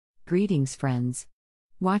Greetings, friends.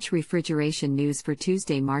 Watch refrigeration news for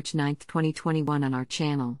Tuesday, March 9, 2021 on our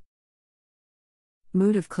channel.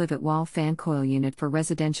 Mood of Clivet wall fan coil unit for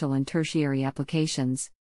residential and tertiary applications.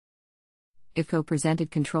 EVCO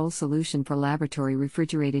presented control solution for laboratory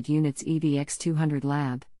refrigerated units EVX200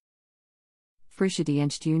 lab.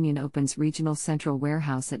 Frischdienst Union opens regional central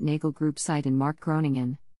warehouse at Nagel-Group site in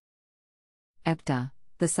Markgröningen. EPTA,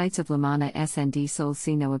 the sites of Limana and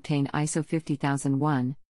Solesino obtain ISO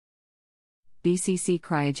 50001. BCC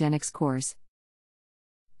Cryogenics Course.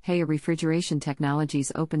 GEA Refrigeration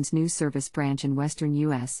Technologies opens new service branch in Western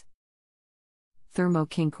U.S. Thermo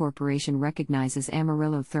King Corporation recognizes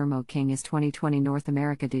Amarillo Thermo King as 2020 North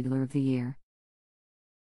America Dealer of the Year.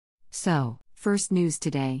 So, first news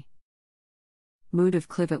today. Mood of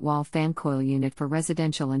Clivet wall fan coil unit for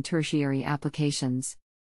residential and tertiary applications.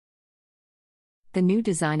 The new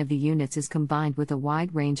design of the units is combined with a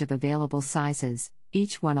wide range of available sizes,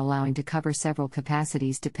 each one allowing to cover several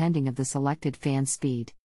capacities depending of the selected fan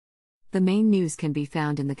speed. The main news can be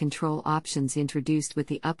found in the control options introduced with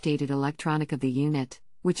the updated electronic of the unit,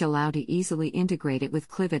 which allow to easily integrate it with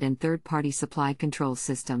Clivet and third-party supplied control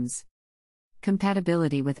systems.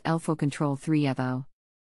 Compatibility with ELFO Control 3 EVO.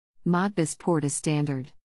 Modbus port is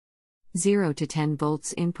standard. 0 to 10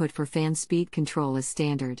 volts input for fan speed control is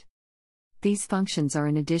standard. These functions are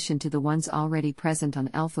in addition to the ones already present on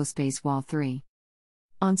ELFO Space Wall 3.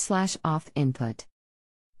 On/off input.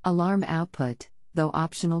 Alarm output, though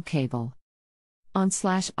optional cable.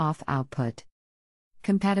 On/off output.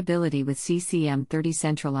 Compatibility with CCM30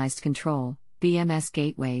 centralized control, BMS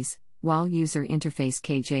gateways, wall user interface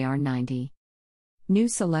KJR90. New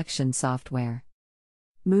selection software.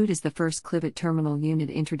 Mood is the first Clivet terminal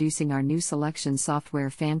unit introducing our new selection software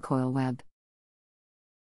fancoil web.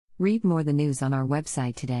 Read more the news on our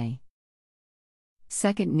website today.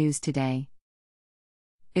 Second news today.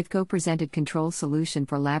 EVCO presented control solution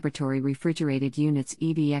for laboratory refrigerated units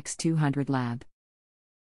EVX200 lab.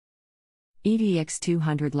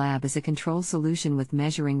 EVX200 lab is a control solution with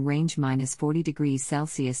measuring range -40 degrees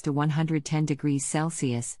Celsius to 110 degrees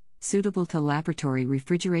Celsius, suitable to laboratory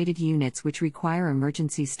refrigerated units which require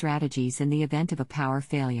emergency strategies in the event of a power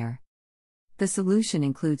failure. The solution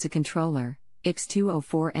includes a controller,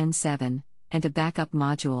 IPS204N7, and a backup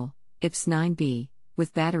module, IPS9B,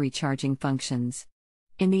 with battery charging functions.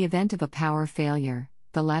 In the event of a power failure,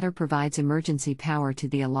 the latter provides emergency power to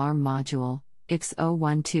the alarm module,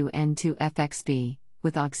 IPS012N2FXB,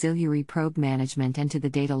 with auxiliary probe management, and to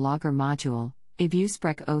the data logger module,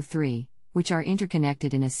 EVCO03, which are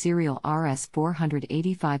interconnected in a serial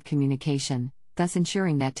RS-485 communication, thus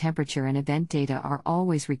ensuring that temperature and event data are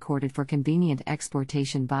always recorded for convenient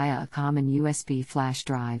exportation via a common USB flash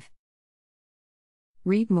drive.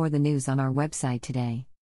 Read more the news on our website today.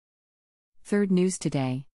 Third news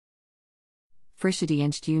today.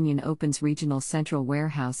 Frischdienst Union opens regional central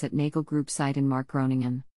warehouse at Nagel-Group site in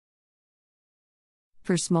Markgröningen.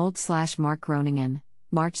 Markgröningen,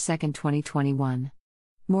 March 2, 2021.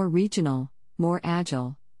 More regional, more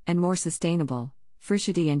agile, and more sustainable,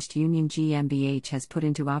 Frischdienst Union GmbH has put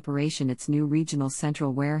into operation its new regional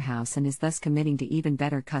central warehouse and is thus committing to even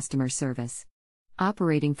better customer service.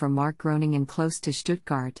 Operating from Markgröningen close to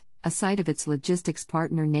Stuttgart, a site of its logistics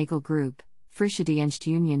partner Nagel-Group, Frischdienst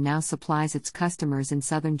Union now supplies its customers in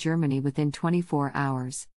southern Germany within 24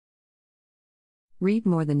 hours. Read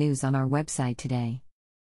more the news on our website today.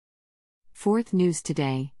 Fourth news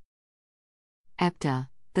today. EPTA,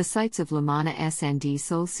 the sites of Limana and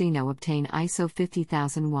Solesino obtain ISO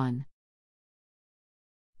 50001.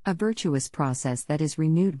 A virtuous process that is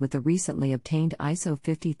renewed with the recently obtained ISO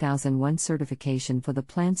 50001 certification for the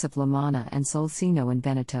plants of Limana and Solesino in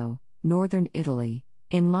Veneto, northern Italy,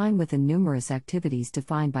 in line with the numerous activities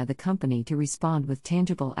defined by the company to respond with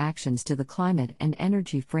tangible actions to the Climate and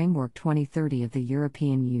Energy Framework 2030 of the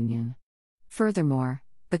European Union. Furthermore,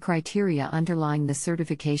 the criteria underlying the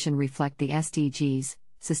certification reflect the SDGs,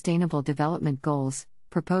 Sustainable Development Goals,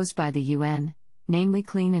 proposed by the UN, namely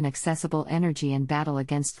clean and accessible energy and battle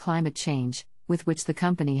against climate change, with which the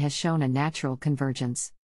company has shown a natural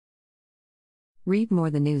convergence. Read more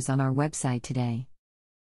the news on our website today.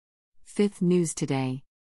 Fifth news today.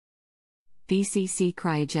 BCC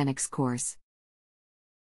Cryogenics Course.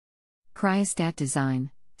 Cryostat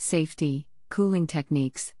design, safety, cooling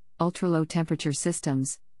techniques, ultra-low temperature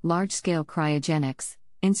systems, large-scale cryogenics,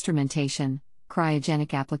 instrumentation,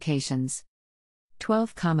 cryogenic applications.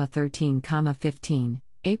 12,13,15,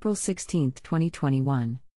 April 16,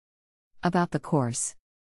 2021. About the course.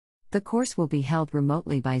 The course will be held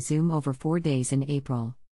remotely by Zoom over 4 days in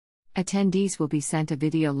April. Attendees will be sent a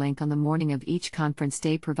video link on the morning of each conference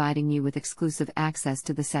day, providing you with exclusive access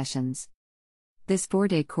to the sessions. This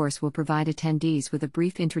 4-day course will provide attendees with a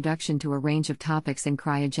brief introduction to a range of topics in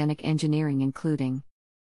cryogenic engineering, including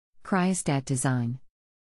cryostat design,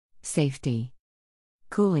 safety,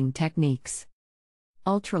 cooling techniques,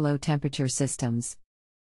 ultra-low temperature systems,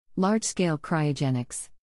 large-scale cryogenics,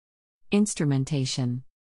 instrumentation,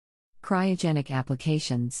 cryogenic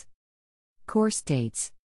applications. Course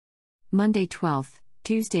dates: Monday 12th,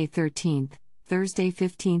 Tuesday 13th, Thursday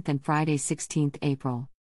 15th and Friday 16th April.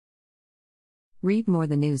 Read more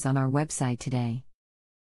the news on our website today.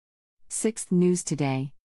 6th News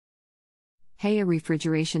Today. GEA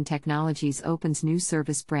Refrigeration Technologies opens new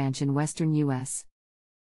service branch in Western U.S.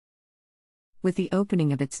 With the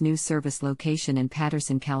opening of its new service location in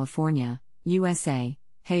Patterson, California, USA,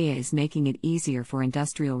 GEA is making it easier for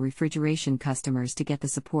industrial refrigeration customers to get the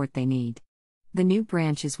support they need. The new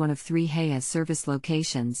branch is one of 3 GEA service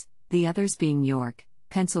locations, the others being York,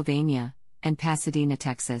 Pennsylvania, and Pasadena,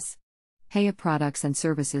 Texas. GEA products and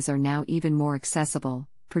services are now even more accessible,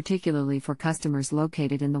 particularly for customers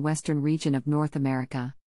located in the western region of North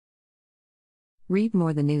America. Read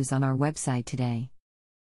more the news on our website today.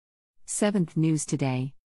 7th News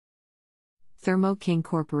Today. Thermo King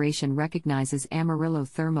Corporation recognizes Amarillo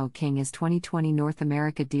Thermo King as 2020 North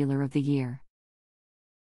America Dealer of the Year.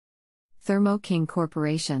 Thermo King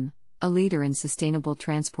Corporation, a leader in sustainable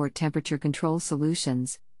transport temperature control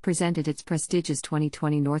solutions, presented its prestigious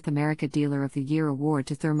 2020 North America Dealer of the Year award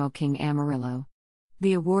to Thermo King Amarillo.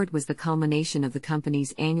 The award was the culmination of the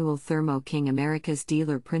company's annual Thermo King Americas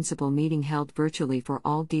Dealer Principal meeting held virtually for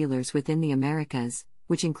all dealers within the Americas,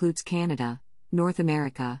 which includes Canada, North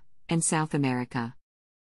America, and South America.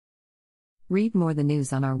 Read more the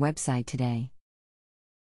news on our website today.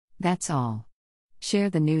 That's all. Share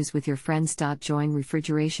the news with your friends. Join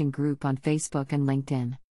Refrigeration Group on Facebook and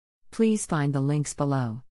LinkedIn. Please find the links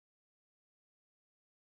below.